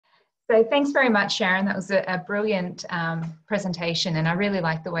So thanks very much, Sharon. That was a brilliant presentation, and I really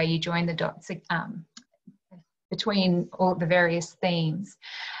like the way you joined the dots between all the various themes.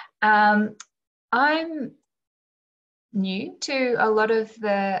 I'm new to a lot of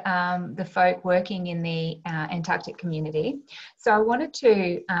the folk working in the Antarctic community, so I wanted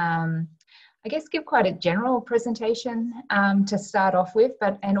to I guess give quite a general presentation to start off with,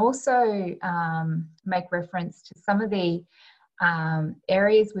 and also make reference to some of the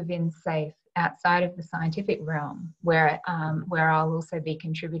areas within SAEF outside of the scientific realm where I'll also be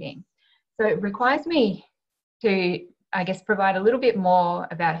contributing. So it requires me to, I guess, provide a little bit more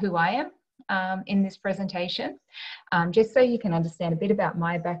about who I am in this presentation, just so you can understand a bit about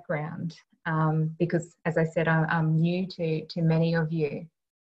my background, because as I said, I'm new to many of you.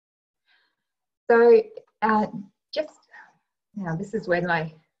 So just now, this is where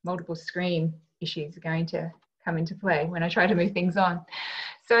my multiple screen issues are going to come into play when I try to move things on.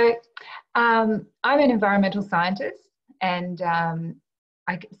 So I'm an environmental scientist, and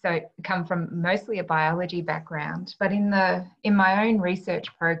I come from mostly a biology background, but in my own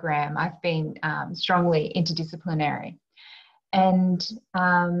research program, I've been strongly interdisciplinary, and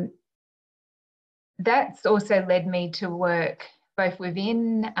that's also led me to work both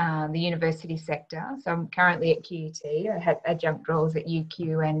within the university sector. So I'm currently at QUT. I have adjunct roles at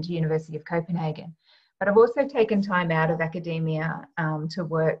UQ and University of Copenhagen. But I've also taken time out of academia to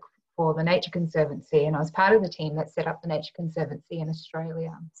work for the Nature Conservancy, and I was part of the team that set up the Nature Conservancy in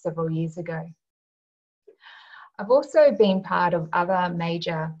Australia several years ago. I've also been part of other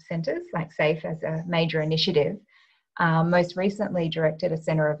major centres, like SAEF as a major initiative, most recently directed a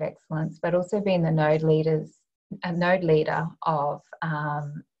Centre of Excellence, but also been the node leader of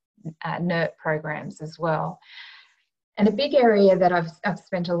NERT programs as well. And a big area that I've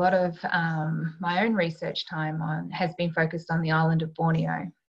spent a lot of my own research time on has been focused on the island of Borneo.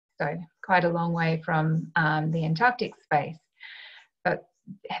 So quite a long way from the Antarctic space. But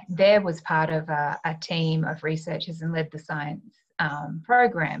there was part of a team of researchers and led the science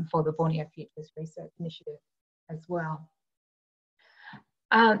program for the Borneo Futures Research Initiative as well.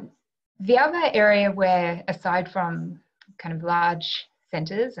 The other area where, aside from kind of large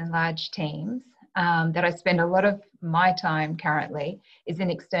centres and large teams, that I spend a lot of my time currently is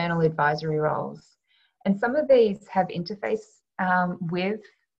in external advisory roles. And some of these have interface with,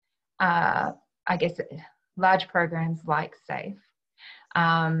 I guess, large programs like SAEF.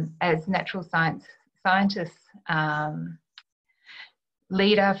 As natural scientists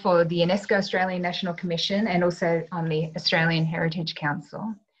leader for the UNESCO Australian National Commission and also on the Australian Heritage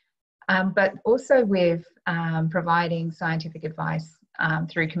Council, but also with providing scientific advice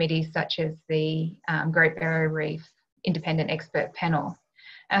through committees such as the Great Barrier Reef Independent Expert Panel.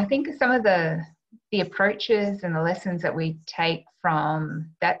 And I think some of the approaches and the lessons that we take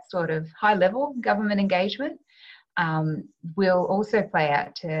from that sort of high-level government engagement will also play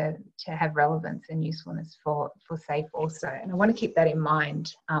out to have relevance and usefulness for SAEF also. And I want to keep that in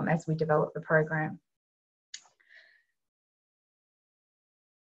mind as we develop the program.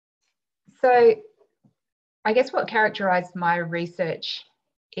 So I guess what characterised my research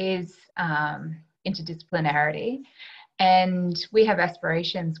is interdisciplinarity, and we have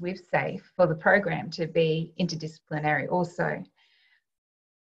aspirations with SAEF for the program to be interdisciplinary also.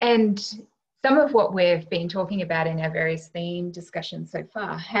 And some of what we've been talking about in our various theme discussions so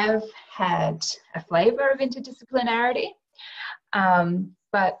far have had a flavour of interdisciplinarity,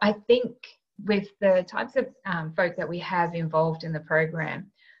 but I think with the types of folk that we have involved in the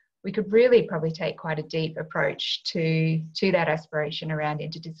program, we could really probably take quite a deep approach to that aspiration around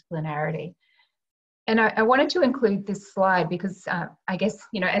interdisciplinarity. And I wanted to include this slide because I guess,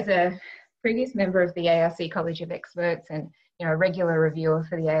 you know, as a previous member of the ARC College of Experts and, you know, a regular reviewer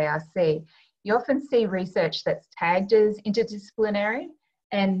for the ARC, you often see research that's tagged as interdisciplinary,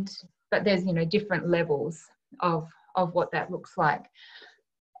 but there's, you know, different levels of what that looks like.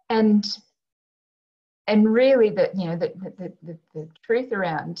 And really, the truth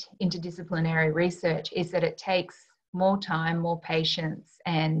around interdisciplinary research is that it takes more time, more patience,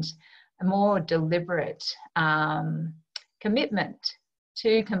 and a more deliberate commitment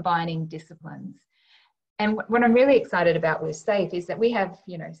to combining disciplines. And what I'm really excited about with SAEF is that we have,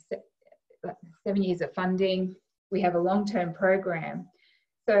 you know, 7 years of funding. We have a long-term program.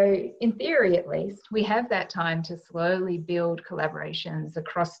 So in theory, at least, we have that time to slowly build collaborations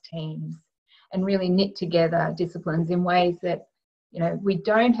across teams and really knit together disciplines in ways that, you know, we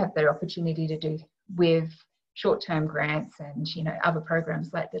don't have the opportunity to do with short-term grants and, you know, other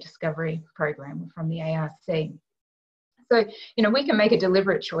programs like the Discovery program from the ARC. So, you know, we can make a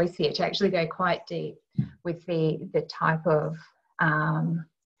deliberate choice here to actually go quite deep with the type of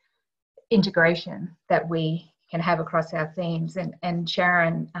integration that we can have across our themes. And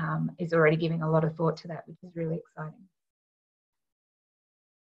Sharon is already giving a lot of thought to that, which is really exciting.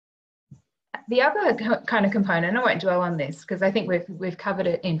 The other kind of component, I won't dwell on this because I think we've covered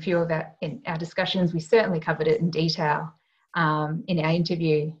it in few of our discussions. We certainly covered it in detail in our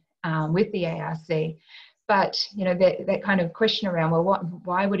interview with the ARC. But you know, that kind of question around, well,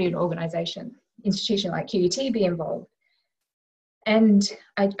 why would an institution like QUT be involved? And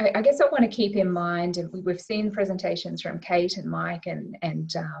I guess I want to keep in mind, and we've seen presentations from Kate and Mike and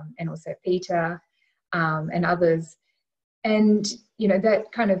also Peter and others. And, you know,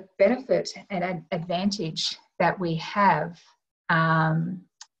 that kind of benefit and advantage that we have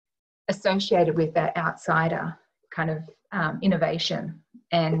associated with that outsider kind of innovation.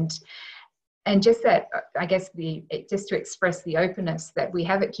 And just that, I guess, just to express the openness that we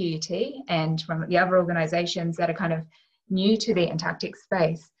have at QUT and from the other organisations that are kind of new to the Antarctic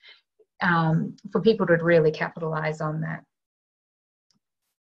space, for people to really capitalise on that.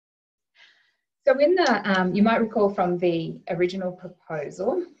 So in the, you might recall from the original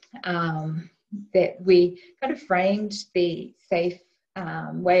proposal that we kind of framed the SAEF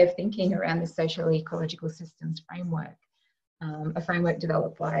way of thinking around the social ecological systems framework, a framework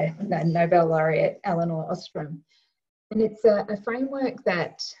developed by the Nobel laureate Elinor Ostrom. And it's a framework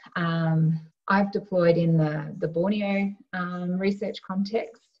that I've deployed in the Borneo research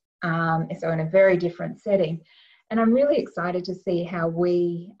context, so in a very different setting. And I'm really excited to see how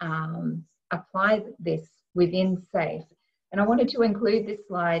we apply this within SAEF. And I wanted to include this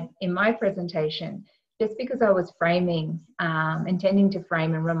slide in my presentation just because I was intending to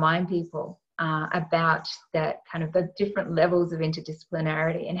frame and remind people about that kind of the different levels of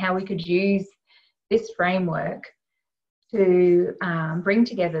interdisciplinarity and how we could use this framework to bring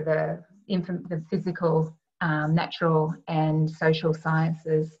together the physical, natural and social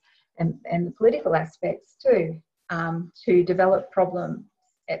sciences and the political aspects too, to develop problems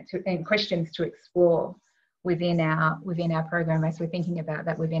and questions to explore within our program as we're thinking about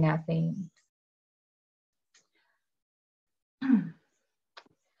that within our themes.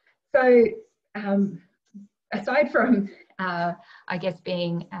 So aside from, I guess,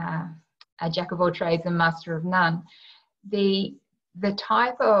 being a jack of all trades and master of none, the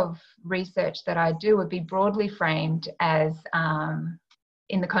type of research that I do would be broadly framed as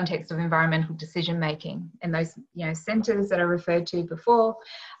in the context of environmental decision making, and those, you know, centres that I referred to before.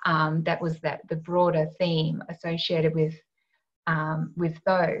 That was the broader theme associated with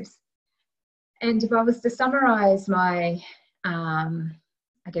those. And if I was to summarise my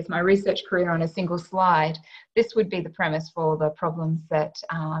I guess my research career on a single slide, this would be the premise for the problems that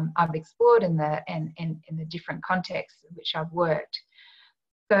I've explored in the different contexts in which I've worked.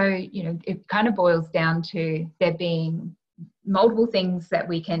 So, you know, it kind of boils down to there being multiple things that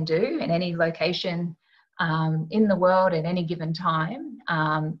we can do in any location in the world at any given time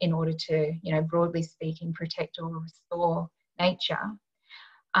in order to, you know, broadly speaking, protect or restore nature.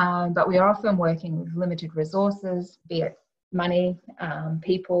 But we are often working with limited resources, be it money,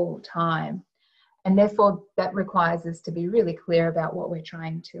 people, time. And therefore that requires us to be really clear about what we're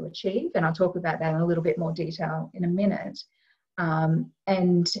trying to achieve. And I'll talk about that in a little bit more detail in a minute.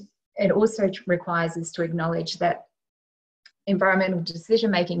 And it also requires us to acknowledge that environmental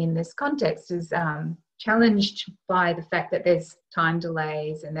decision-making in this context is challenged by the fact that there's time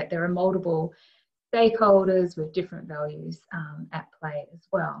delays and that there are multiple stakeholders with different values at play as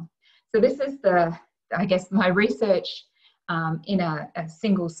well. So this is I guess, my research in a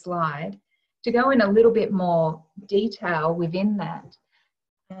single slide. To go in a little bit more detail within that,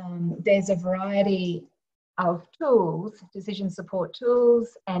 there's a variety of tools, decision support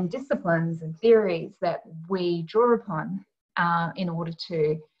tools and disciplines and theories that we draw upon in order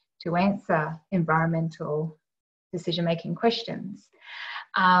to answer environmental decision-making questions.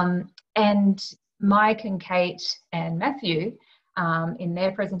 And Mike and Kate and Matthew, in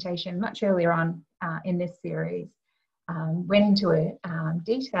their presentation much earlier on in this series, went into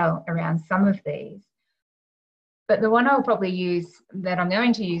detail around some of these. But the one I'll probably use, that I'm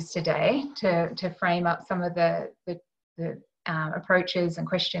going to use today to frame up some of the approaches and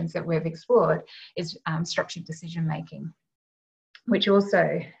questions that we've explored is structured decision making, which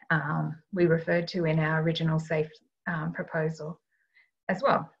also we referred to in our original SAEF proposal as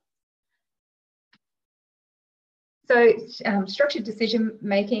well. So structured decision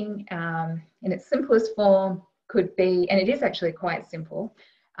making in its simplest form could be, and it is actually quite simple,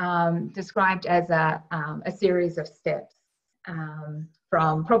 described as a series of steps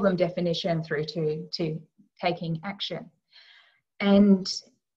from problem definition through to taking action. And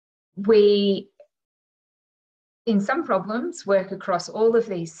we in some problems, work across all of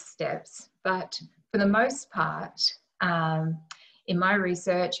these steps, but for the most part, in my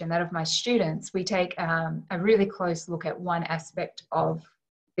research and that of my students, we take a really close look at one aspect of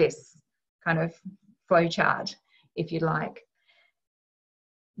this kind of flowchart, if you like.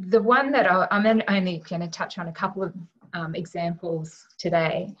 The one that I'm only going to touch on a couple of examples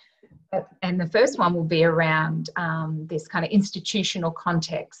today, and the first one will be around this kind of institutional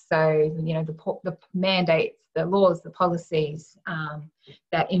context. So, you know, the mandates, the laws, the policies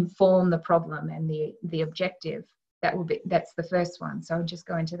that inform the problem and the objective. That's the first one. So I'll just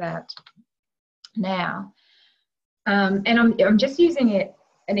go into that now. And I'm just using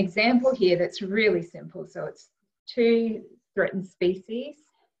an example here that's really simple. So it's 2 threatened species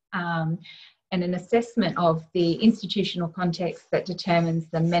and an assessment of the institutional context that determines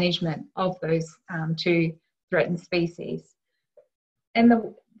the management of those 2 threatened species. And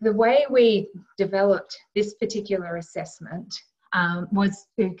the way we developed this particular assessment was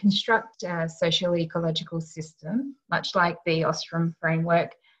to construct a socio-ecological system, much like the Ostrom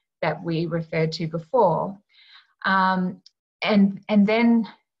framework that we referred to before, and then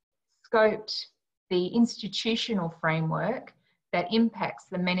scoped the institutional framework that impacts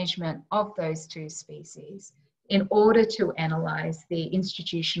the management of those 2 species in order to analyse the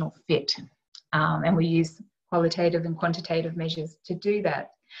institutional fit. And we use qualitative and quantitative measures to do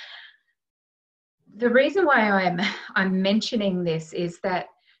that. The reason why I'm mentioning this is that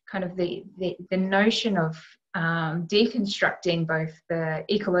kind of the notion of deconstructing both the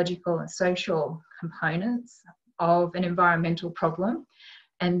ecological and social components of an environmental problem,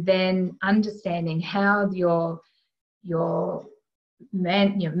 and then understanding how your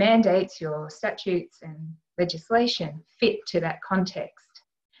mandates, your statutes and legislation fit to that context.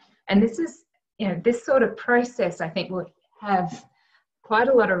 And this is, you know, this sort of process I think will have quite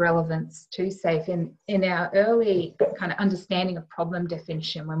a lot of relevance to SAEF in our early kind of understanding of problem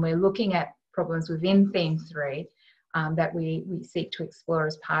definition when we're looking at problems within theme 3 that we seek to explore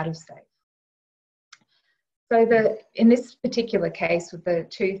as part of SAEF. So in this particular case with the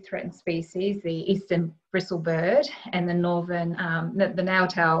 2 threatened species, the eastern bristlebird and the northern, the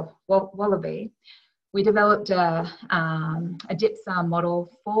nail-tail wallaby, we developed a DIPSAR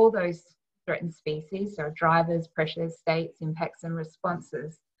model for those threatened species, so drivers, pressures, states, impacts and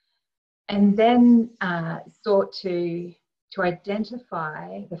responses, and then sought to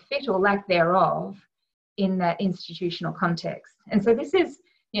identify the fit or lack thereof in that institutional context. And so this is,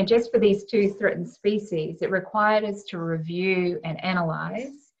 you know, just for these 2 threatened species, it required us to review and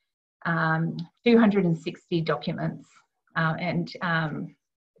analyse 260 documents and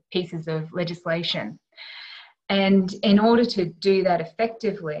pieces of legislation. And in order to do that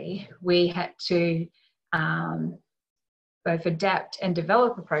effectively, we had to both adapt and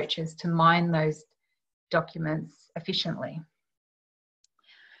develop approaches to mine those documents efficiently.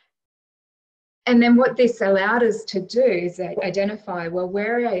 And then what this allowed us to do is identify, well,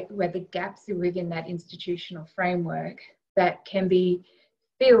 where are the gaps within that institutional framework that can be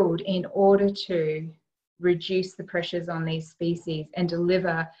filled in order to reduce the pressures on these species and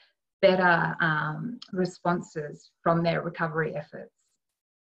deliver better responses from their recovery efforts.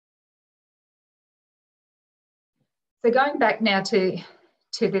 So going back now to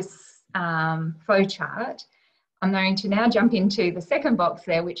this flow chart, I'm going to now jump into the second box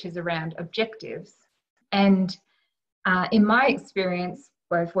there, which is around objectives. And in my experience,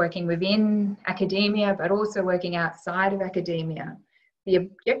 both working within academia, but also working outside of academia, the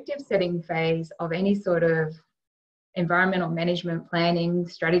objective setting phase of any sort of environmental management planning,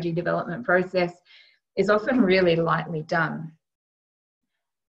 strategy development process is often really lightly done.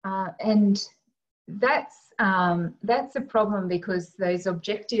 And that's a problem because those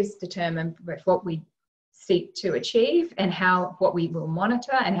objectives determine what we seek to achieve and what we will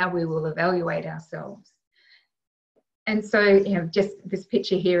monitor and how we will evaluate ourselves. And so, you know, just this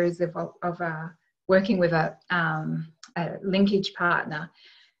picture here is of working with a linkage partner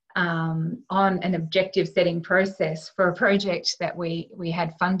on an objective setting process for a project that we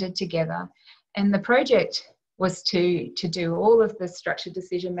had funded together. And the project was to do all of the structured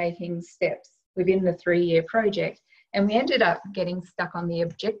decision making steps within the 3-year project. And we ended up getting stuck on the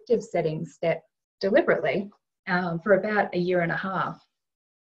objective setting step deliberately for about 1.5 years,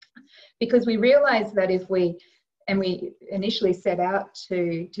 because we realized that we initially set out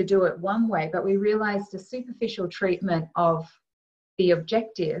to do it one way, but we realized a superficial treatment of the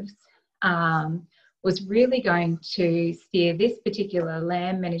objectives was really going to steer this particular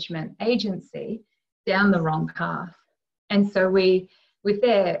land management agency down the wrong path. And so with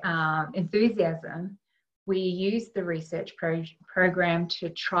their enthusiasm, we used the research program to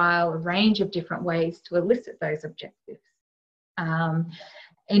trial a range of different ways to elicit those objectives,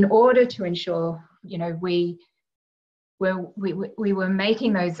 in order to ensure, you know, we were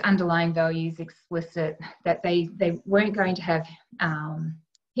making those underlying values explicit, that they weren't going to have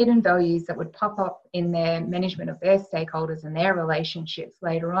hidden values that would pop up in their management of their stakeholders and their relationships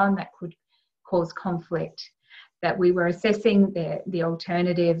later on that could cause conflict, that we were assessing the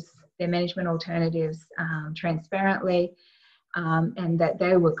alternatives, their management alternatives, transparently, and that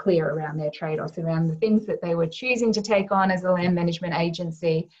they were clear around their trade-offs, around the things that they were choosing to take on as a land management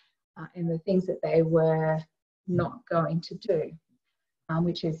agency, and the things that they were not going to do,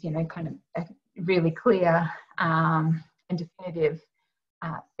 which is, you know, kind of a really clear and definitive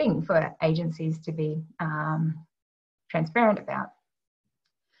thing for agencies to be transparent about.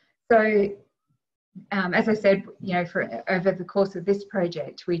 So, as I said, you know, over the course of this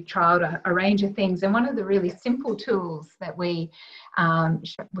project, we trialled a range of things, and one of the really simple tools that we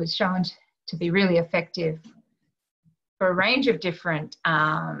was shown to be really effective for a range of different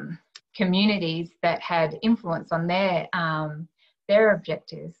communities that had influence on their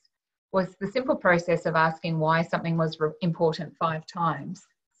objectives was the simple process of asking why something was important 5 times.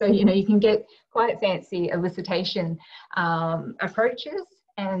 So, you know, you can get quite fancy elicitation approaches,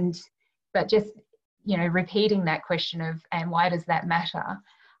 but just, you know, repeating that question of, and why does that matter,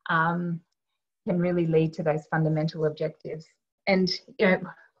 can really lead to those fundamental objectives. And, you know,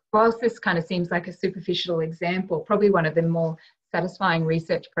 whilst this kind of seems like a superficial example, probably one of the more satisfying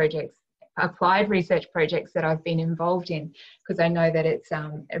research projects, applied research projects that I've been involved in, because I know that it's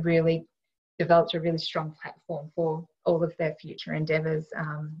really developed a really strong platform for all of their future endeavours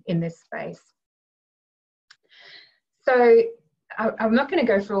in this space. So I'm not going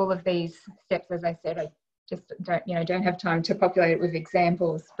to go through all of these steps. As I said, I just don't have time to populate it with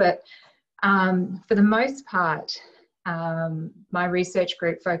examples, but for the most part, my research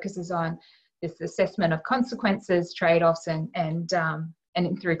group focuses on this assessment of consequences, trade-offs,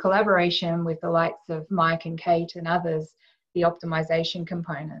 and through collaboration with the likes of Mike and Kate and others, the optimisation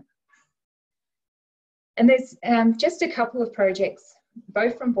component. And there's just a couple of projects,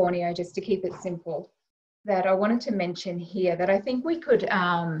 both from Borneo, just to keep it simple, that I wanted to mention here that I think we could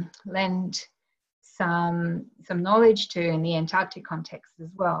lend some knowledge to in the Antarctic context as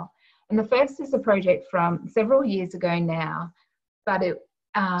well. And the first is a project from several years ago now, but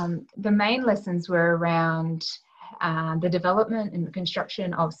the main lessons were around the development and the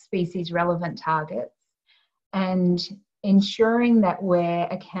construction of species relevant targets, and ensuring that we're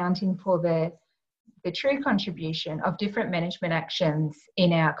accounting for the true contribution of different management actions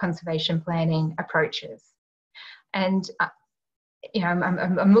in our conservation planning approaches. And you know,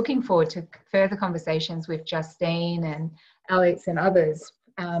 I'm looking forward to further conversations with Justine and Alex and others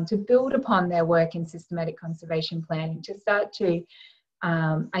to build upon their work in systematic conservation planning, to start to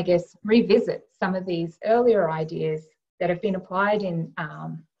I guess, revisit some of these earlier ideas that have been applied in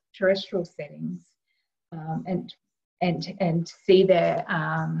terrestrial settings, and see their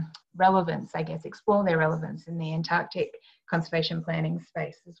relevance, I guess, explore their relevance in the Antarctic conservation planning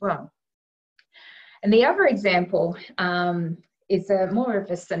space as well. And the other example is more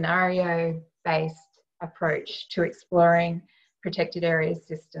of a scenario-based approach to exploring protected area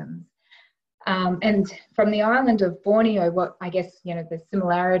systems. And from the island of Borneo, what I guess, you know, the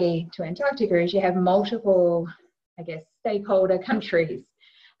similarity to Antarctica is you have multiple, I guess, stakeholder countries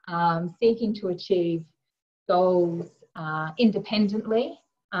seeking to achieve goals independently.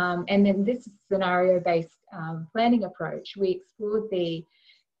 And then this scenario-based planning approach, we explored the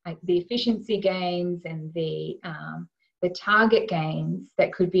efficiency gains and the target gains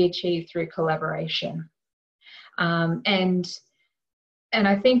that could be achieved through collaboration. And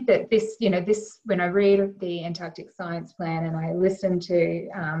I think that this, you know, when I read the Antarctic Science Plan and I listen to,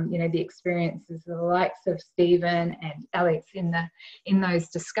 you know, the experiences of the likes of Stephen and Alex in those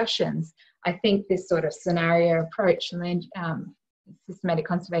discussions, I think this sort of scenario approach and systematic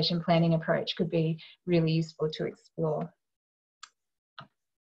conservation planning approach could be really useful to explore.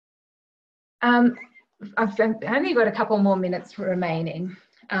 I've only got a couple more minutes remaining,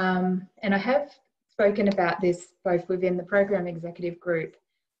 and I have spoken about this both within the program executive group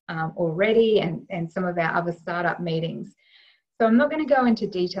already and some of our other startup meetings. So I'm not going to go into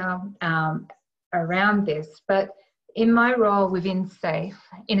detail around this, but in my role within SAEF,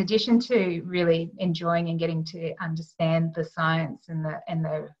 in addition to really enjoying and getting to understand the science and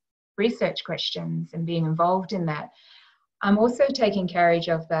the research questions and being involved in that, I'm also taking carriage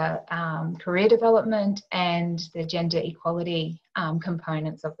of the career development and the gender equality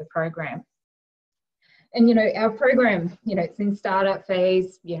components of the program. And, you know, our program, you know, it's in startup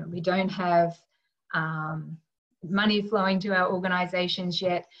phase. You know, we don't have money flowing to our organisations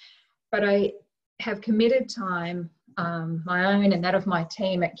yet, but I have committed time, my own and that of my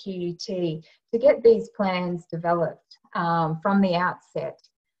team at QUT, to get these plans developed from the outset.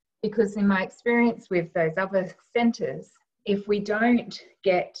 Because in my experience with those other centres, if we don't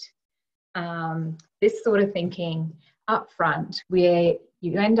get this sort of thinking up front, where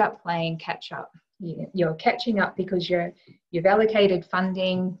you end up playing catch up. You're catching up because you've allocated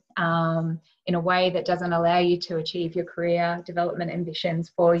funding in a way that doesn't allow you to achieve your career development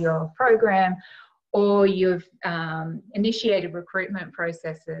ambitions for your program, or you've initiated recruitment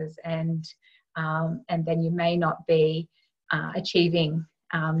processes and then you may not be achieving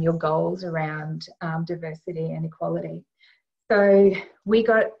your goals around diversity and equality. So we've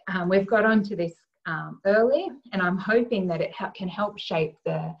got onto this early, and I'm hoping that it can help shape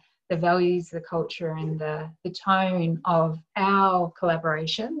the values, the culture, and the tone of our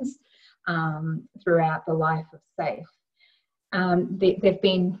collaborations throughout the life of SAEF.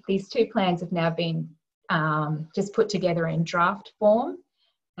 These two plans have now been just put together in draft form,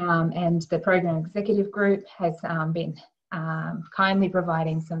 and the program executive group has been kindly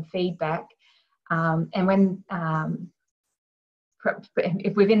providing some feedback. And when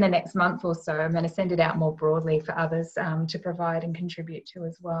if within the next month or so, I'm going to send it out more broadly for others to provide and contribute to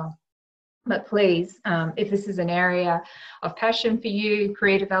as well. But please, if this is an area of passion for you,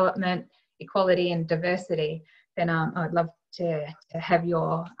 career development, equality and diversity, then I'd love to have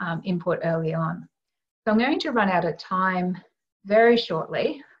your input early on. So I'm going to run out of time very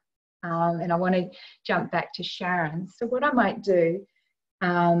shortly, and I want to jump back to Sharon. So what I might do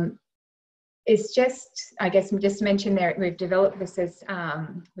is just, I guess, just mention there, we've developed this as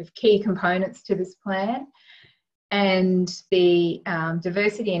with key components to this plan, and the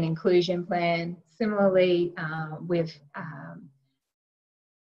diversity and inclusion plan, similarly with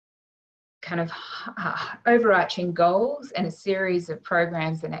kind of overarching goals and a series of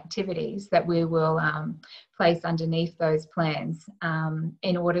programs and activities that we will place underneath those plans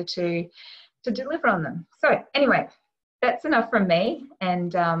in order to deliver on them. So anyway, that's enough from me,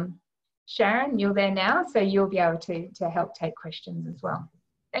 and Sharon, you're there now, so you'll be able to help take questions as well.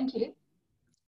 Thank you.